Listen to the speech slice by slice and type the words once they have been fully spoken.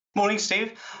Morning,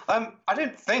 Steve. I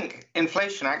don't think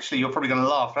inflation, actually, you're probably going to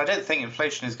laugh, but I don't think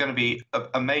inflation is going to be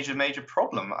a major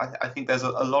problem. I think there's a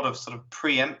lot of sort of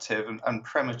preemptive and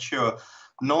premature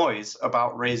noise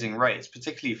about raising rates,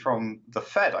 particularly from the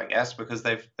Fed, I guess, because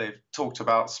they've talked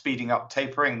about speeding up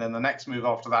tapering. Then the next move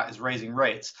after that is raising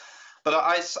rates. But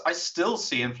I still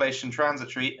see inflation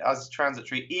transitory,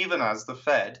 even as the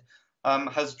Fed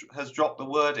has dropped the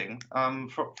wording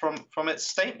from its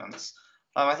statements.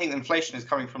 I think inflation is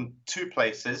coming from two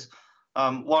places.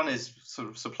 One is sort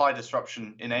of supply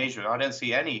disruption in Asia. I don't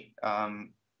see any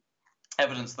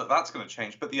evidence that that's going to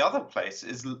change. But the other place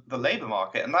is the labor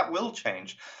market, and that will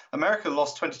change. America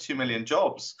lost 22 million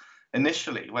jobs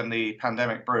initially when the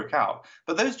pandemic broke out,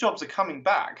 but those jobs are coming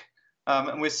back.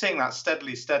 And we're seeing that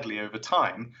steadily over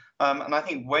time. And I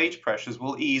think wage pressures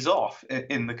will ease off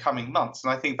in the coming months.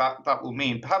 And I think that will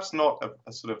mean perhaps not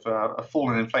a sort of a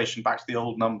fall in inflation back to the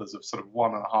old numbers of sort of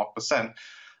 1.5%.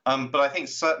 But I think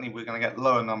certainly we're going to get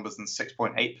lower numbers than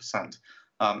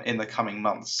 6.8% in the coming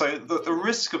months. So the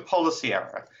risk of policy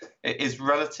error is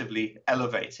relatively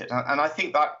elevated. And I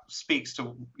think that speaks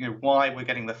to why we're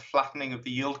getting the flattening of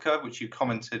the yield curve, which you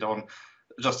commented on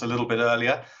just a little bit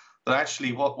earlier. But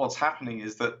actually what's happening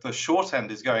is that the short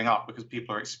end is going up because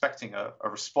people are expecting a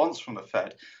response from the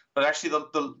Fed. But actually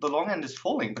the long end is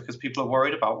falling because people are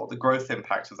worried about what the growth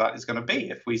impact of that is going to be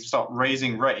if we start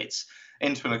raising rates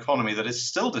into an economy that is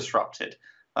still disrupted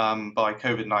by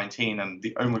COVID-19 and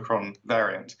the Omicron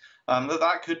variant.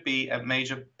 That could be a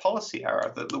major policy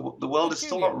error, that the world is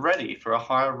still not ready for a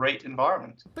higher rate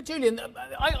environment. But Julian,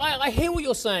 I hear what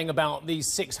you're saying about these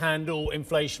six-handle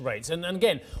inflation rates. And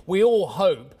again, we all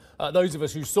hope, those of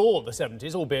us who saw the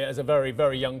 70s, albeit as a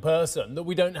very young person, that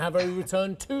we don't have a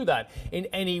return to that in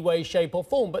any way, shape or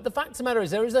form. But the fact of the matter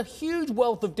is there is a huge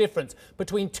wealth of difference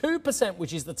between 2%,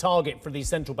 which is the target for these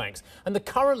central banks, and the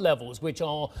current levels, which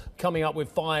are coming up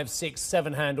with 5, 6,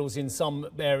 7 handles in some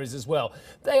areas as well.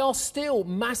 They are still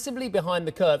massively behind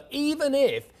the curve, even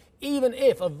if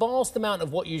a vast amount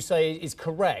of what you say is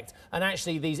correct, and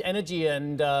actually these energy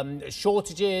and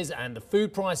shortages and the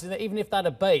food prices, even if that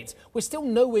abates, we're still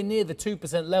nowhere near the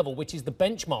 2% level, which is the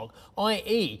benchmark,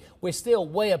 i.e. we're still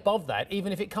way above that,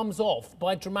 even if it comes off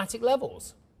by dramatic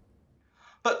levels.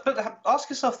 But ask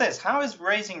yourself this, how is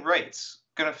raising rates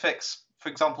going to fix, for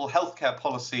example, healthcare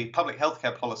policy, public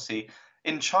healthcare policy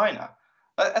in China?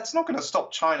 It's not going to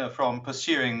stop China from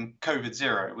pursuing COVID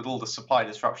zero with all the supply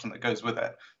disruption that goes with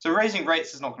it. So raising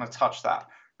rates is not going to touch that.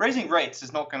 Raising rates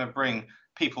is not going to bring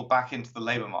people back into the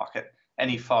labor market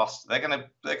any faster. They're going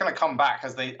to come back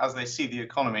as they see the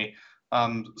economy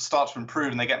start to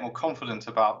improve and they get more confident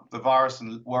about the virus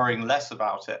and worrying less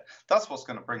about it. That's what's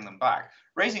going to bring them back.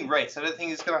 Raising rates, I don't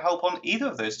think is going to help on either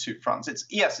of those two fronts. It's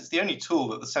the only tool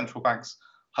that the central banks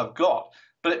have got.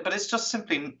 But it's just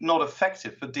simply not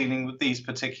effective for dealing with these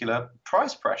particular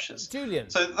price pressures. Julian.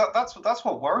 So that's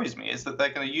what worries me, is that they're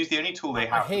going to use the only tool they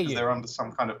have because they're under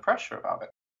some kind of pressure about it.